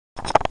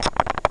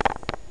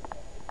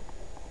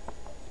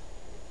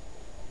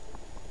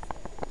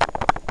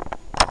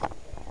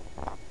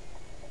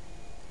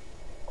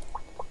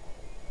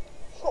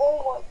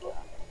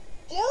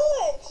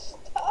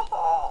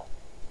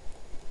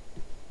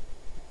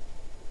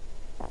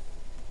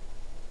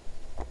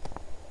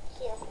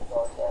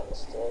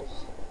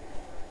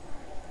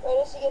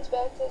gets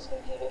back to his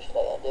computer, should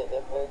I end it,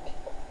 Vimberg?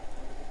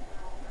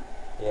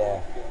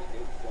 Yeah.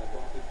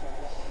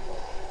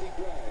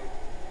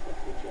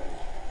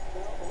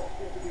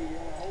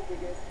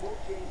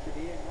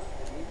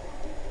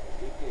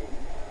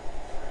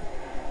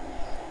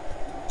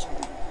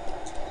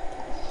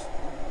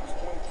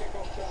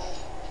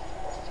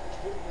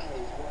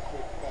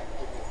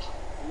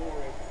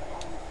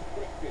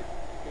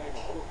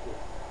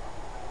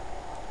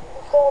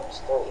 Comes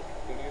 3,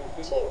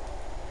 2,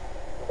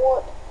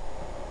 1.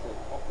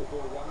 Off the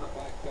ball run that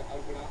might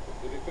open up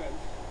the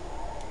defence.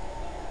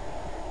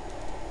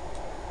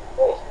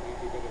 3,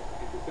 Easy bit of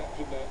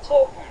interception there. 2.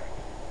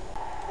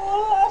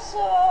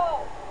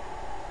 Awesome!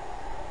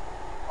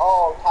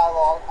 Oh,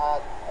 Tylon,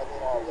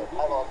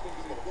 Tylon's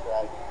just gonna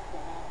try.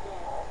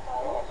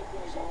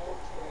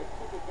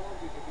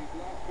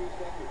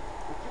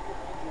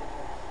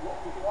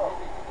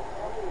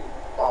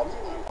 God,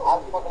 I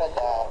was looking at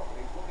that.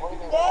 What do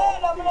you mean?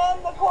 Dad, I'm gonna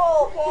end the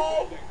call,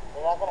 okay?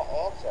 You're not gonna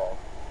answer.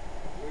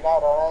 No,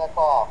 don't end the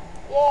call.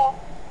 Yeah.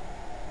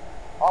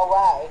 Oh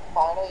wow, it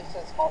finally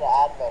says head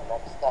admin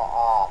next to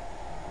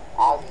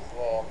Ozzy's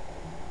name.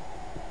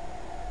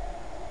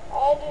 I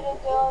ended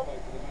it, Dylan.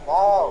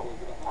 No.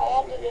 I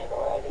ended it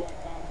already.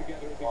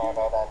 No,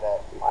 don't end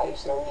it. Are you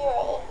still here?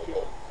 I ended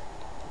it.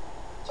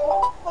 So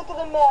one click of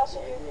the mouse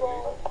and you're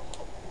gone.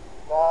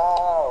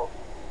 No.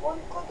 One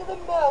click of the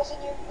mouse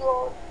and you're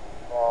gone.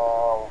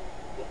 No.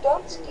 You're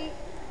done, Steve.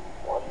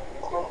 One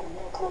click,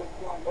 click,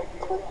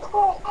 click,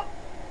 click.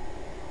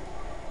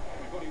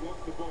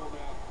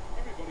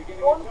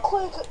 One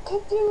click, I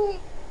could do it.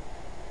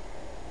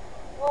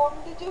 You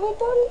want me to do it,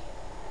 buddy?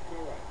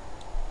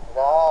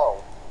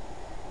 No.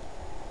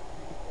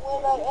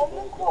 When I end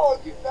the call,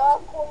 do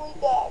not call me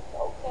back,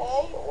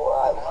 okay? Or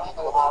I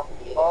will block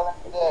you. Don't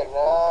end it,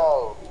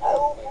 no. I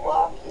will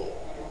block you.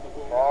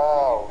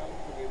 No.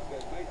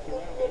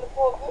 You're gonna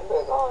call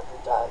Vimberg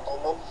 100 times, and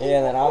then Yeah,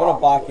 and then I'm gonna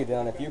block you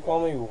down. If you call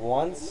me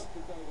once,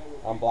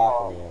 I'm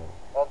blocking you.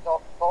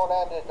 Don't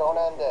end it, don't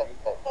end it.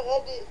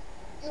 end it.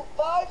 You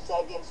 5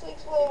 seconds to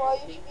explain why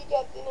you should be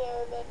kept in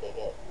here and ending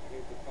it.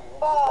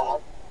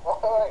 5.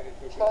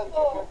 Because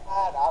you're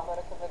mad, I'm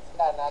gonna convince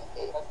that not to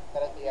take us to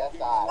get at the SI.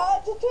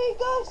 Not to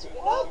take us.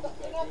 You're not the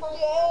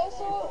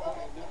asshole.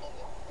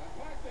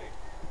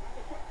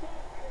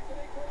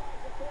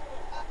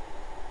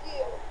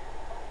 Deal.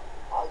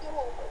 I'll do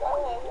homework. I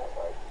don't have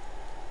homework.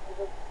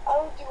 I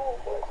don't do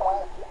homework.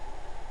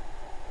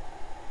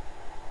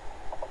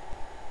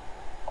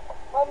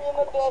 Mommy, I'm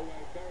in bed.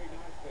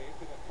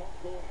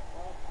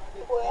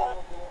 Where?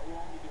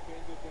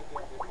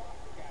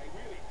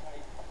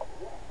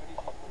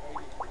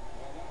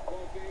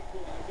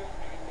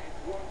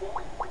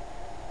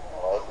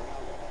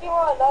 You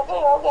want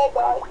nothing? Okay,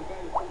 bye.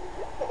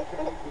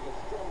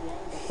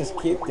 Just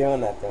keep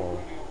doing that thing.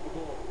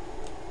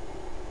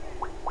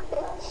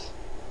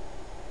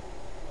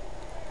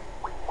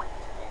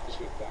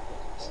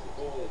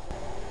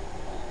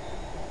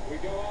 We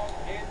go on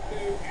into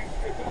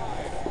extra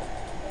time.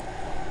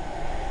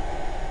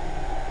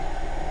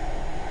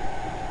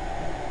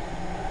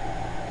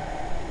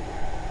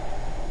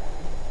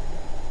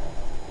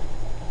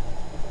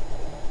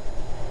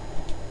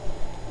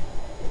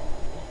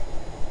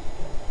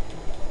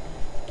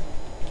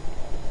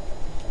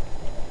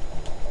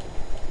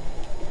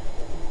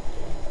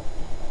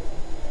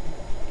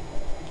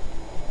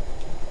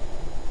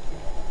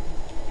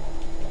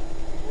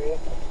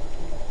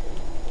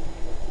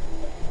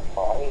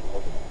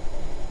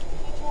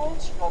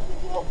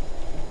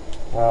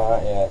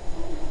 Not yet.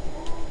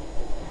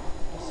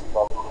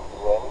 So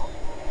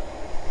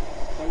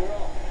we're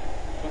off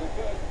for the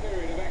first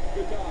period of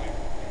extra time.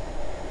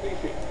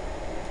 Fishing.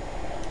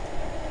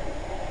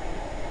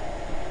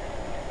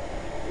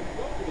 He's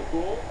got to the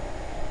ball,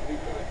 and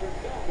he's got it for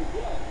himself as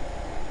well.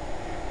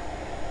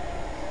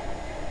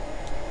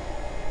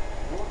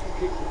 Wants to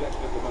keep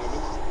possession at the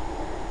moment.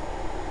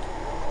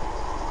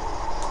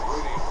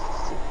 Brilliant.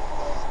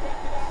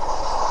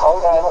 Oh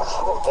yeah, look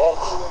at the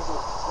bitch.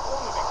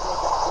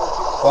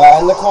 Well,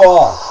 end the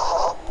call.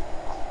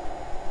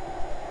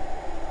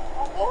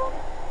 What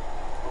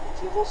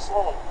did you just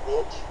say,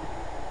 bitch?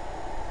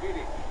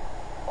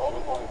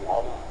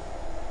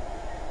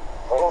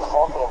 What are you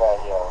talking about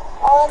here?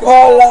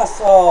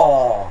 Golazo!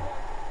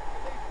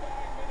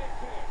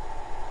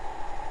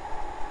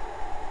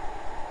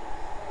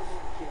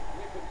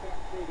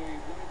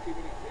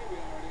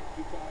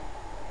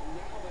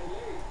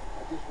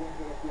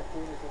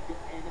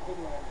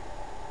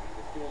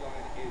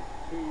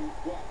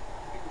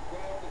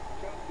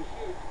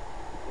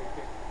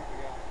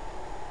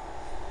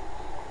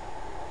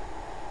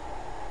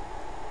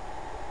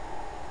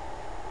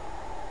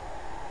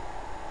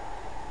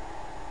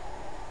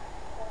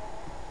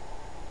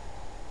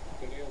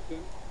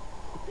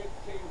 Good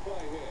team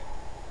play here.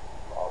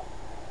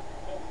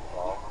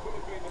 That could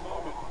have been the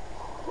moment.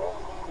 Real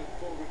moment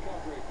for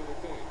recovery for the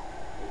team.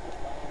 It's a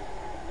pass,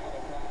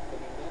 another pass, and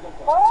another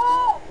pass.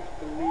 I can't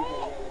believe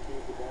how well they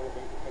moved the ball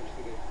about the pitch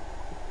today.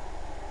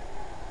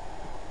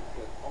 It's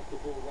an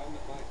off-the-ball run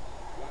that's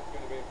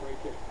going to be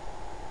free kick.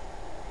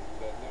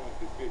 And no one's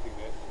disputing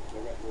this. The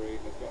referee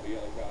has got the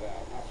yellow card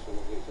out.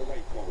 Absolutely, it's a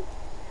late call.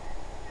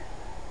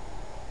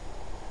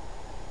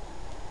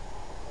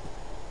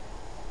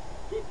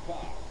 Good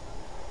pass.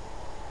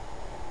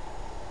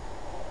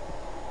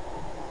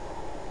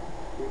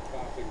 Good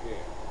passing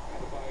here.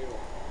 Adebayo.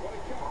 What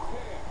a chance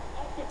here.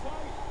 Off the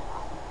post.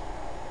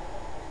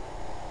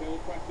 Still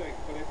pressing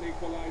for this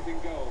equalising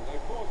goal. They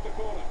forced a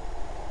corner.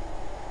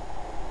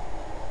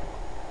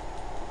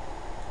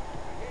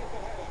 And here's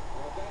the header.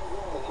 Well, there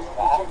was the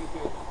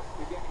opportunity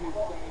to get his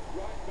side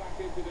right back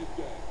into this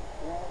game.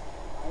 Well,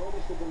 I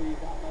honestly believe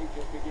that may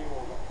just be game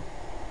over.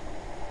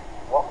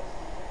 What?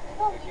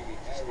 Taking the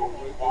aerial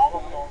route this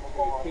time.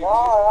 Lost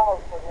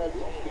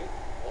it.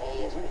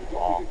 He's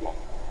got it again.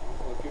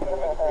 Well, give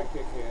away the free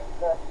kick here.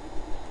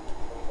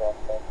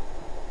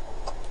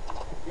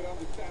 Good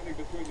understanding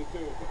between the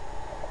two of them.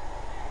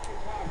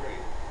 It's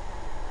Hargreaves.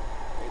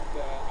 It's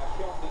a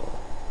shot that's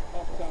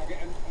off target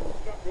and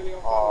struck really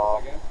off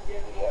balance, I guess.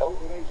 Yeah,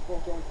 with a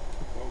spot on.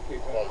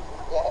 Goalkeeper. Rush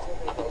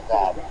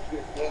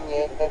this down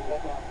as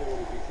far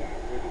forward as he can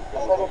with his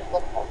goal.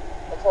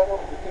 It's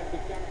a test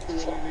of character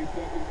really in these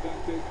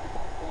circumstances.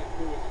 Right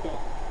forward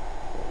stop.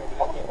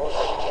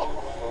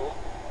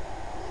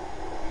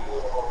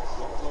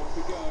 Not long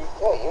to go.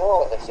 Yeah, you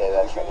know what they say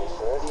that shit is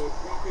Would true.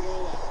 wrap it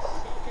all up.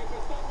 The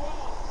goalkeeper's done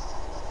well.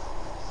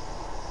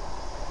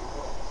 He's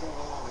got a strong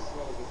arm as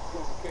well as a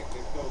strong kick,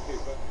 this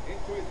goalkeeper.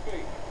 Into his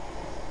feet.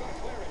 He's got to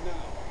clear it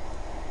now.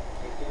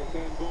 It's a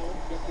return ball.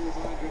 Just a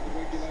reminder of the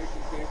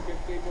regulations here.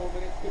 15 more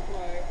minutes to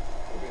play.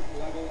 If it's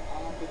level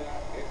after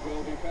that, it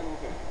will be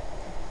penalty.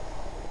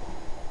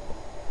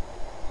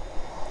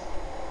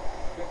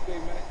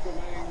 15 minutes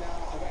remaining now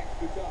of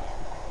extra time.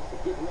 It's a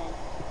good run.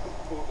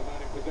 Support the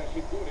man in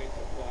possession. Good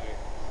interplay.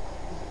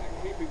 And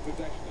keeping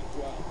possession as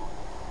well.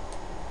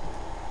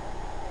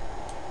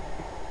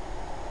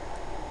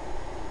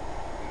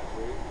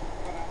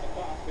 Cut out the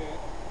pass here.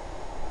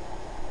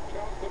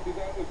 Chance of his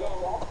own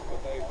result, but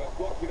they've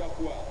blocked it up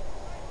well.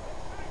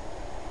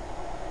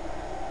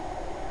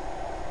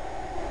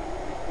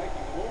 He's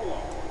taking them all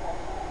on.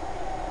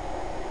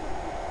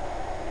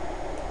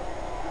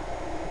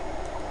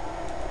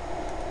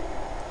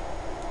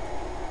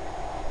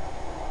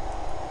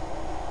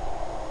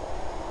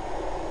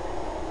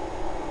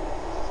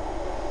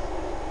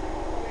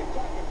 Well, the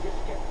attacker just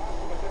get past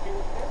him as if he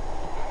was hit.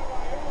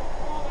 Adebayo,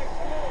 oh, they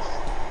scored!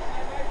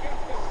 And they may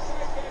just have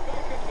saved their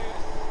bacon here.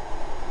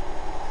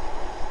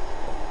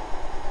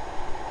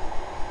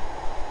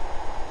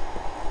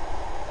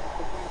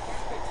 A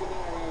fantastic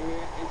scenario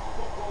here. It's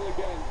football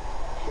again,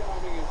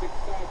 charming us,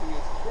 exciting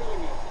us,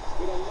 thrilling us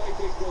with a late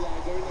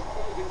equaliser in the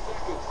closing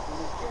seconds. And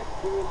it's just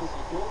proof that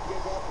you don't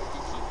give up, if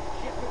you keep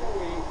chipping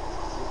away,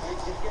 you may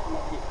just get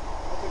lucky.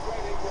 That's a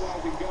great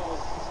equalising goal.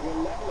 We're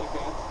level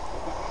again,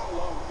 but for how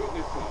long?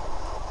 Goodness knows.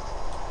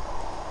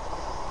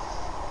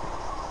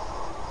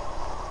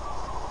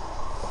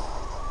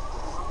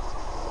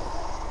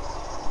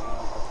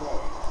 Now a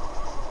throw-in.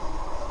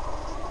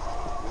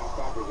 Now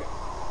Fabregas.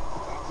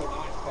 That's a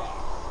nice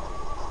pass.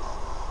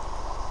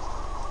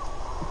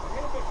 And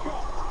here's the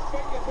shot.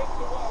 Fingertips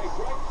away.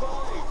 Great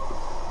save.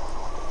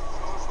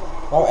 Arsenal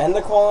have a Oh, end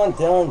the call on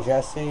Dylan,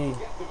 Jesse.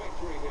 get the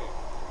victory here.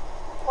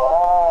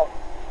 No.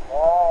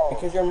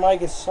 Because your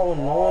mic is so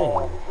annoying.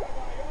 Ronaldo.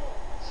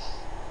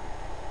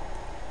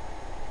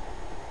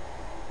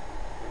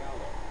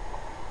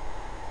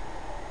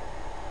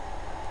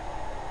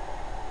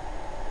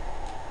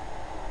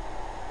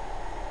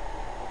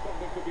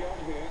 Something could be on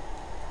here.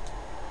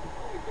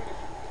 Oh, he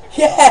finished.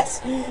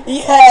 Yes!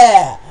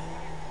 Yeah!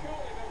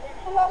 Surely the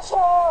winner.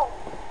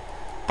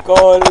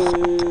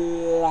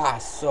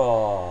 Golazo!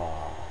 Well,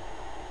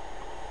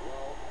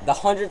 The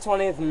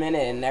 120th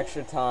minute in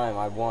extra time,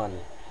 I won.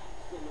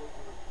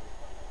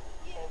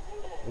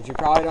 Which you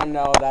probably don't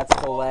know, that's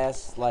the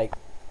last, like,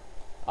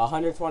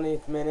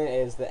 120th minute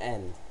is the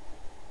end.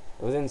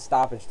 It was in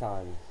stoppage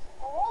time.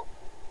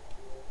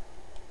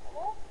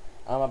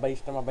 I'm a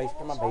beast, I'm a beast,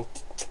 I'm a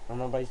beast.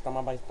 I'm a beast, I'm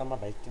a beast, I'm a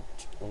beast.